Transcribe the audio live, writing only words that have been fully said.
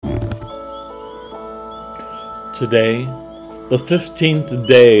Today, the 15th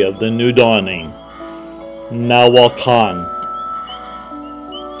day of the new dawning, Nawal Kaan.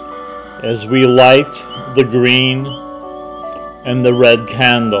 As we light the green and the red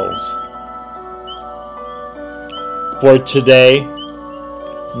candles. For today,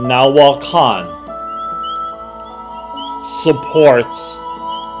 Nawal Kaan supports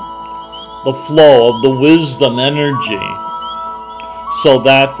the flow of the wisdom energy so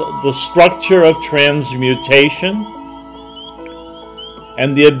that the structure of transmutation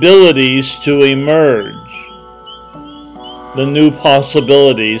and the abilities to emerge, the new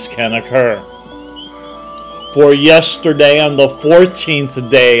possibilities can occur. For yesterday, on the 14th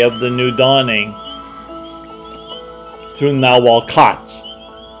day of the new dawning, through Nawal Kaan,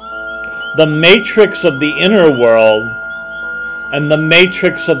 the matrix of the inner world and the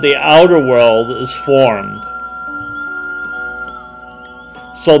matrix of the outer world is formed,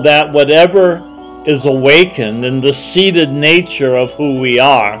 so that whatever is awakened in the seated nature of who we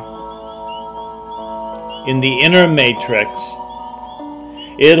are, in the inner matrix,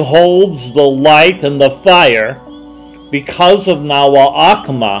 it holds the light and the fire because of Nawal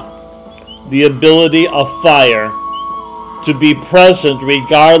Akma, the ability of fire to be present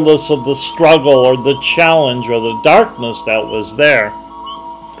regardless of the struggle or the challenge or the darkness that was there.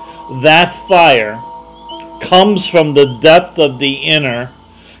 That fire comes from the depth of the inner,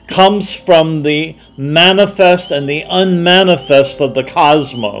 comes from the manifest and the unmanifest of the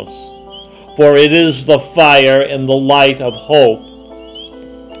cosmos, for it is the fire and the light of hope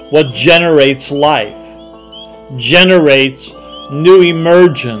what generates life, generates new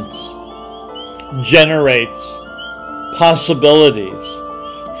emergence, generates possibilities,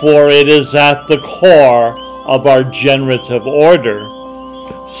 for it is at the core of our generative order,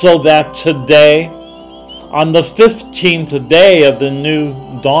 so that today, on the 15th day of the new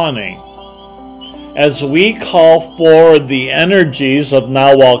dawning, as we call forward the energies of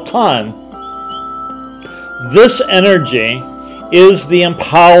Nawal Kaan, this energy is the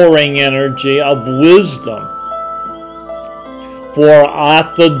empowering energy of wisdom. For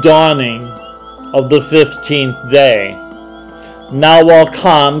at the dawning of the 15th day, Nawal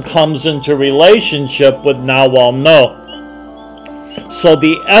Kaan comes into relationship with Nawal No. So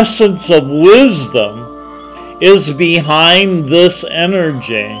the essence of wisdom is behind this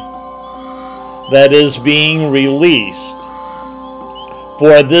energy that is being released.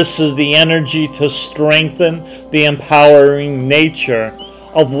 For this is the energy to strengthen the empowering nature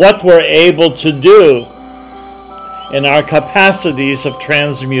of what we're able to do in our capacities of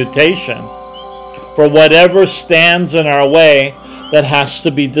transmutation. For whatever stands in our way that has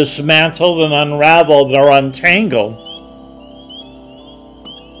to be dismantled and unraveled or untangled,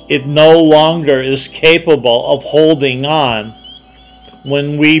 it no longer is capable of holding on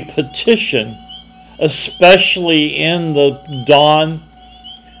when we petition, especially in the dawn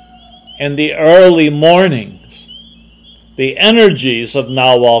and the early mornings, the energies of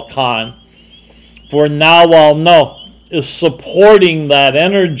Nawal Kaan. For Nawal No is supporting that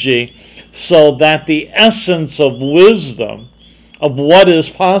energy so that the essence of wisdom, of what is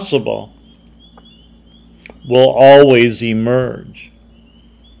possible, will always emerge.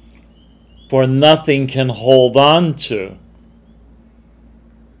 For nothing can hold on to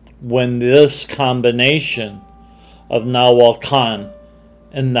when this combination of Nawal Kaan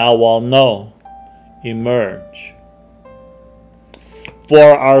and Nawal No emerge.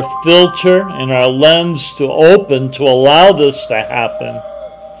 For our filter and our lens to open to allow this to happen,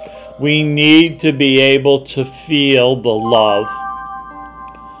 we need to be able to feel the love,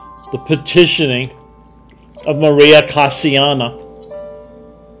 the petitioning of Maria Cassiana,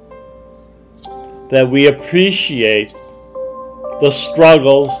 that we appreciate the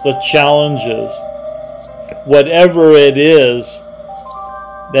struggles, the challenges, whatever it is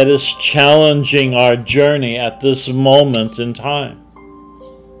that is challenging our journey at this moment in time.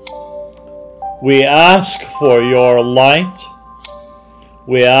 We ask for your light,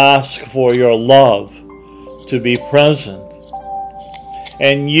 we ask for your love to be present.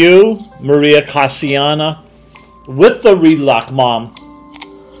 And you, Maria Cassiana, with the Relak Mom,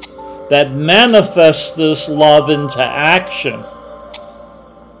 that manifests this love into action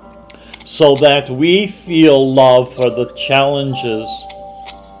so that we feel love for the challenges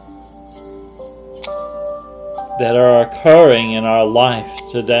that are occurring in our life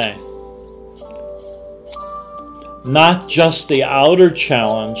today. Not just the outer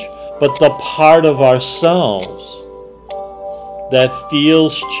challenge, but the part of ourselves that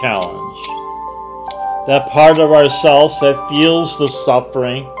feels challenged. That part of ourselves that feels the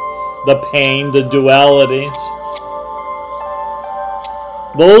suffering, the pain, the dualities.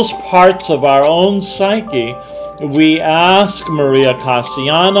 Those parts of our own psyche We ask Maria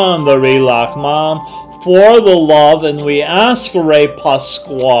Cassiana and the Rilak Mom for the love, and we ask Ray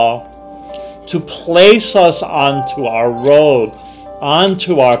Pasquale to place us onto our road,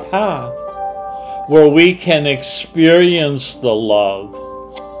 onto our path, where we can experience the love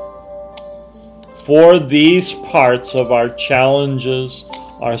for these parts of our challenges,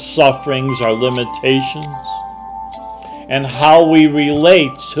 our sufferings, our limitations, and how we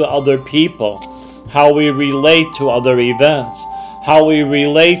relate to other people, how we relate to other events, how we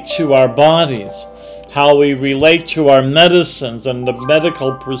relate to our bodies, how we relate to our medicines and the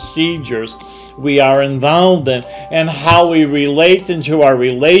medical procedures we are involved in, and how we relate into our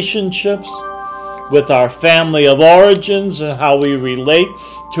relationships with our family of origins, and how we relate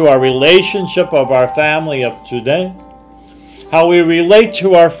to our relationship of our family of today, how we relate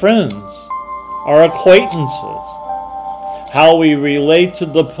to our friends, our acquaintances, how we relate to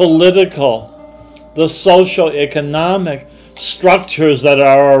the political, the social, economic structures that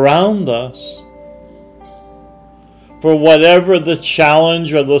are around us. For whatever the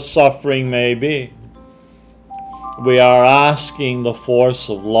challenge or the suffering may be, we are asking the force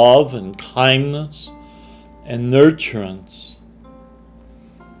of love and kindness and nurturance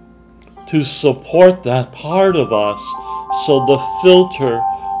to support that part of us, so the filter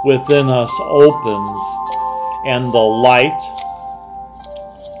within us opens and the light,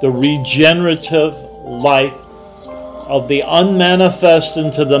 the regenerative light of the unmanifest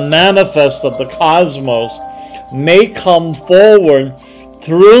into the manifest of the cosmos, may come forward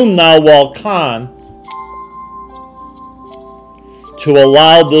through Nawal Kaan to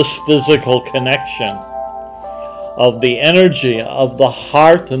allow this physical connection of the energy of the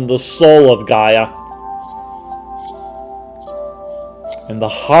heart and the soul of Gaia and the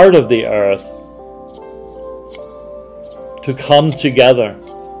heart of the earth to come together,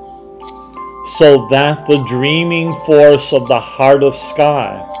 so that the dreaming force of the heart of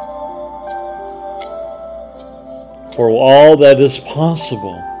sky, for all that is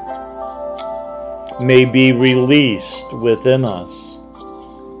possible, may be released within us.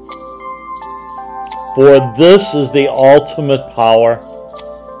 For this is the ultimate power.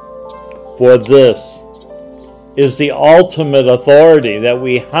 For this is the ultimate authority that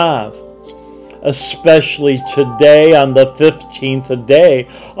we have, especially today on the 15th day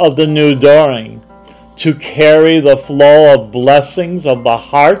of the new dawning, to carry the flow of blessings of the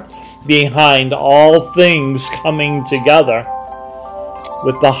heart behind all things coming together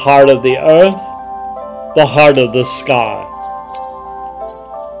with the heart of the earth, the heart of the sky,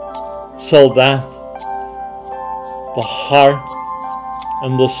 so that the heart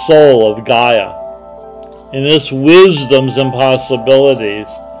and the soul of Gaia in its wisdoms and possibilities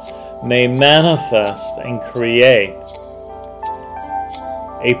may manifest and create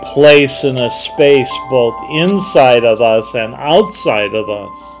a place and a space both inside of us and outside of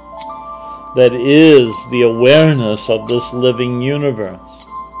us that is the awareness of this living universe.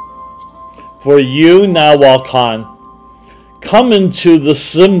 For you, Nawal Kaan, come into the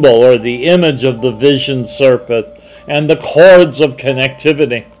symbol or the image of the vision serpent and the cords of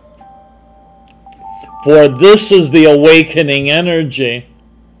connectivity. For this is the awakening energy.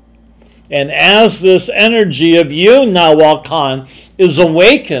 And as this energy of you, Nawal Kaan, is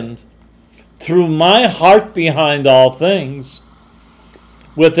awakened through my heart behind all things,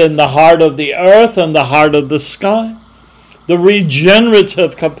 within the heart of the earth and the heart of the sky, the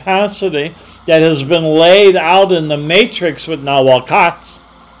regenerative capacity that has been laid out in the matrix with Nawal Kaan,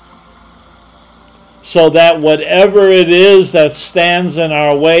 so that whatever it is that stands in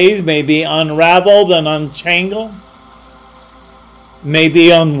our way may be unraveled and untangled, may be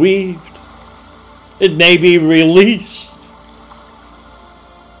unweaved, it may be released,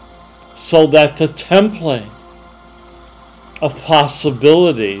 so that the template of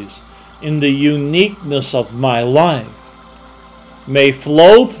possibilities in the uniqueness of my life may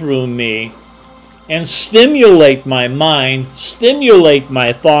flow through me and stimulate my mind, stimulate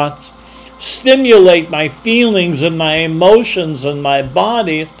my thoughts, stimulate my feelings and my emotions and my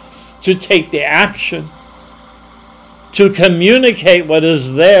body to take the action, to communicate what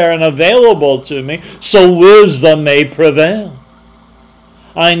is there and available to me, so wisdom may prevail.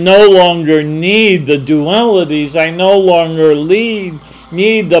 I no longer need the dualities. I no longer need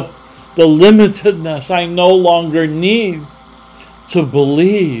the limitedness. I no longer need to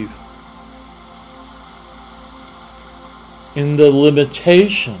believe in the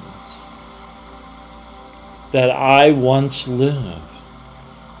limitations that I once lived.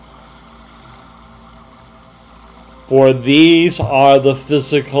 For these are the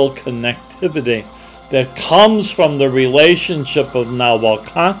physical connectivity that comes from the relationship of Nawal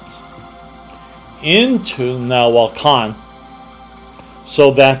Kaan, into Nawal Kaan,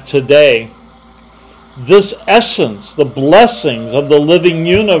 so that today this essence, the blessings of the living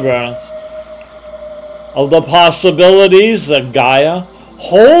universe, of the possibilities that Gaia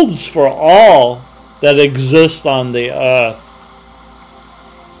holds for all that exist on the earth,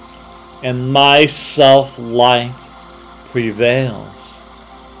 and my self-light prevails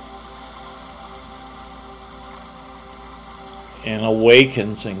and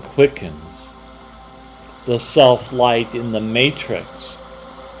awakens and quickens the self-light in the matrix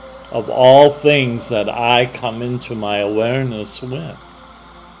of all things that I come into my awareness with.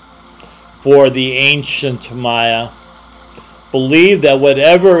 For the ancient Maya believed that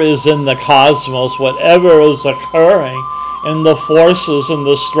whatever is in the cosmos, whatever is occurring in the forces and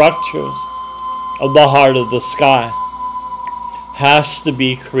the structures of the heart of the sky, has to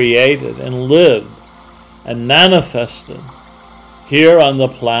be created and lived and manifested here on the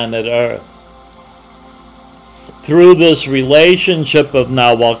planet Earth. Through this relationship of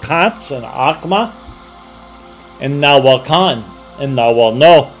Nawal Katz and Akma, and Nawal Kaan and Nawal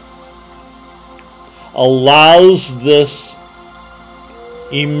No, allows this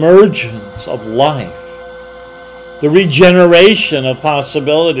emergence of life, the regeneration of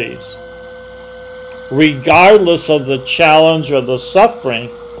possibilities, regardless of the challenge or the suffering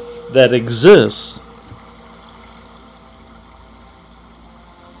that exists,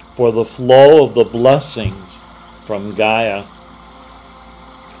 for the flow of the blessings from Gaia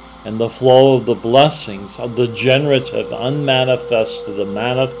and the flow of the blessings of the generative, unmanifest to the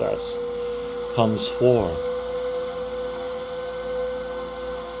manifest, comes forth.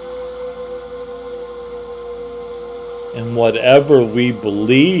 And whatever we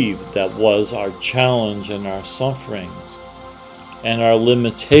believed that was our challenge and our sufferings and our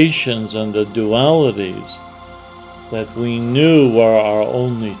limitations and the dualities that we knew were our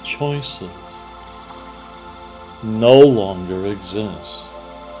only choices no longer exist.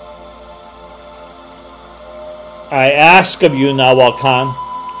 I ask of you, Nawal Kaan,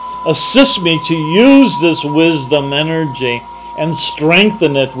 assist me to use this wisdom energy and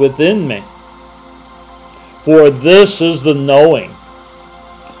strengthen it within me. For this is the knowing.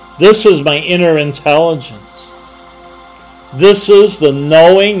 This is my inner intelligence. This is the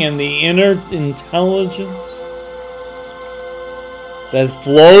knowing and the inner intelligence that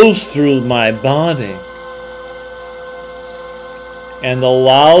flows through my body and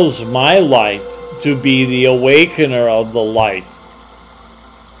allows my light to be the awakener of the light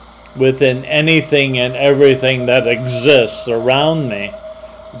within anything and everything that exists around me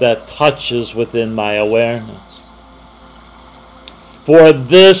that touches within my awareness. For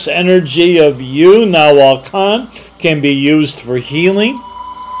this energy of you, Nawal Kaan, can be used for healing.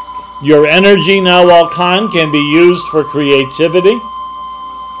 Your energy, Nawal Kaan, can be used for creativity.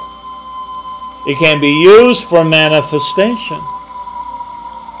 It can be used for manifestation.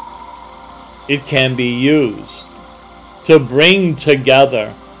 It can be used to bring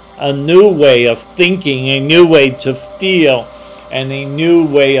together a new way of thinking, a new way to feel, and a new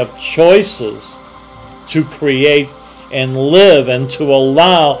way of choices to create and live and to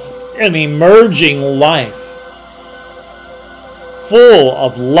allow an emerging life full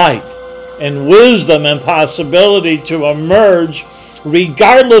of light and wisdom and possibility to emerge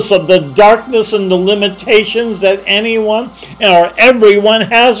regardless of the darkness and the limitations that anyone or everyone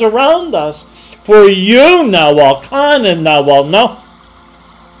has around us. For you, Nawal Kaan and Nawal No,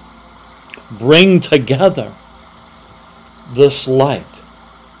 bring together this light.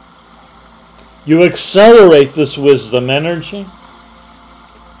 You accelerate this wisdom energy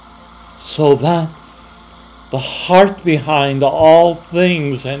so that the heart behind all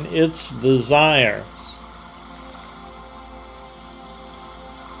things and its desires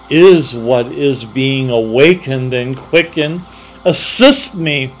is what is being awakened and quickened. Assist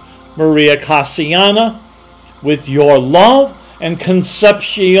me, Maria Cassiana, with your love and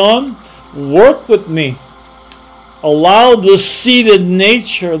conception. Work with me. Allow the seated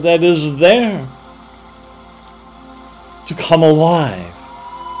nature that is there to come alive.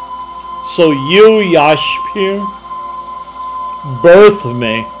 So you, Yashpir, birth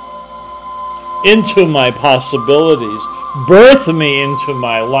me into my possibilities. Birth me into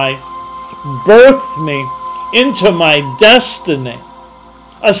my light. Birth me into my destiny.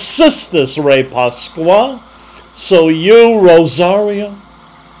 Assist this Ray Pasqua, so you, Rosario,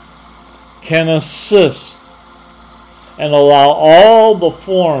 can assist and allow all the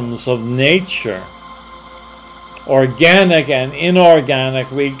forms of nature, organic and inorganic,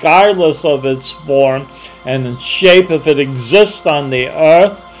 regardless of its form and its shape, if it exists on the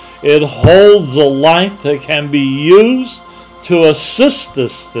earth, it holds a light that can be used to assist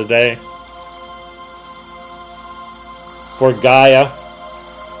us today. For Gaia,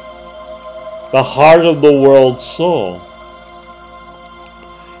 the heart of the world soul,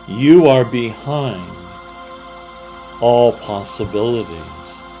 you are behind all possibilities.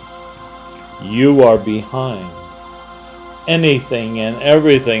 You are behind anything and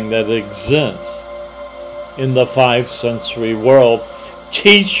everything that exists in the five sensory world.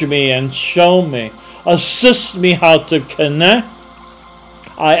 Teach me and show me. Assist me how to connect.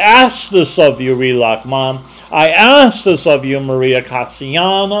 I ask this of you, Rilak Mom. I ask this of you, Maria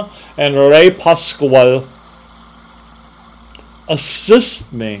Cassiana and Ray Pascual.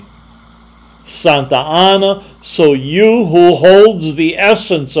 Assist me, Santa Ana, so you who holds the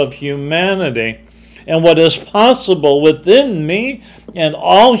essence of humanity and what is possible within me and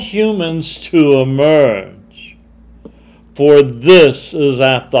all humans to emerge. For this is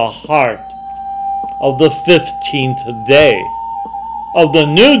at the heart of the 15th day of the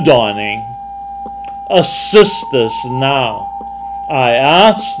new dawning. Assist us now. I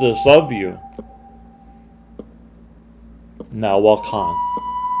ask this of you. Nawal Kaan.